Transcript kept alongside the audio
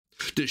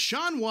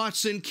Deshaun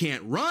Watson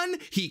can't run,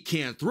 he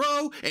can't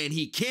throw, and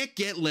he can't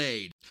get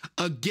laid.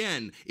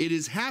 Again, it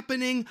is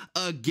happening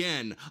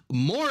again.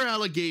 More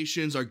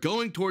allegations are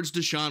going towards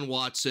Deshaun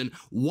Watson.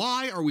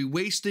 Why are we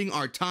wasting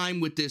our time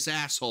with this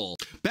asshole?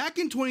 Back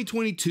in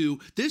 2022,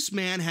 this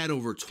man had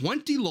over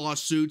 20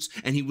 lawsuits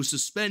and he was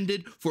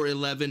suspended for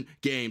 11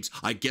 games.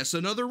 I guess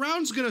another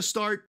round's gonna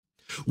start.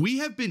 We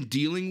have been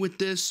dealing with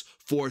this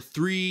for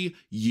 3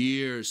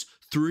 years.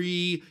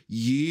 3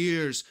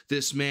 years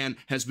this man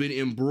has been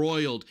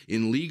embroiled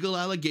in legal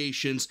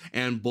allegations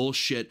and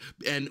bullshit.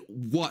 And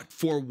what?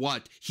 For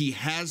what? He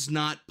has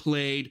not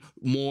played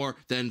more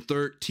than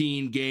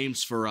 13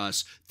 games for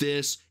us.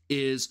 This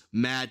is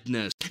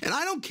madness. And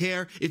I don't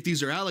care if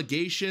these are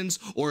allegations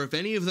or if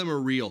any of them are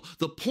real.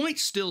 The point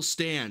still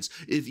stands.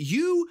 If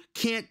you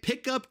can't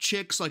pick up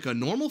chicks like a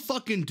normal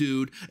fucking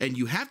dude and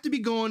you have to be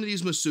going to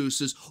these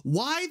masseuses,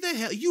 why the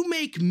hell? You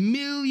make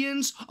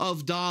millions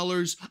of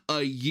dollars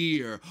a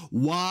year.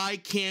 Why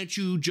can't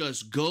you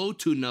just go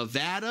to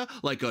Nevada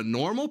like a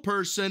normal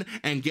person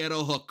and get a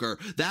hooker?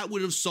 That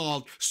would have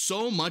solved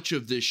so much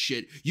of this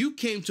shit. You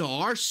came to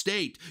our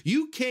state.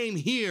 You came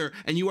here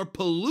and you are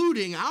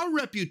polluting our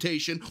reputation,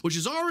 which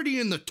is already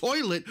in the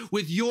toilet,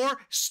 with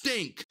your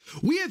stink.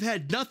 We have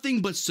had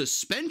nothing but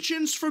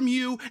suspensions from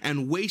you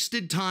and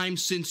wasted time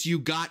since you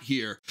got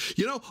here.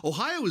 You know,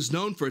 Ohio is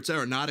known for its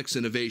aeronautics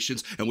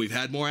innovations, and we've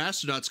had more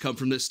astronauts come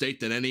from this state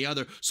than any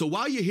other. So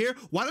while you're here,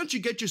 why don't you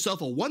get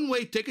yourself a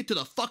one-way ticket to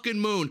the fucking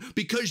moon?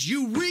 Because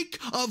you reek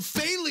of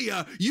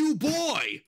failure, you boy!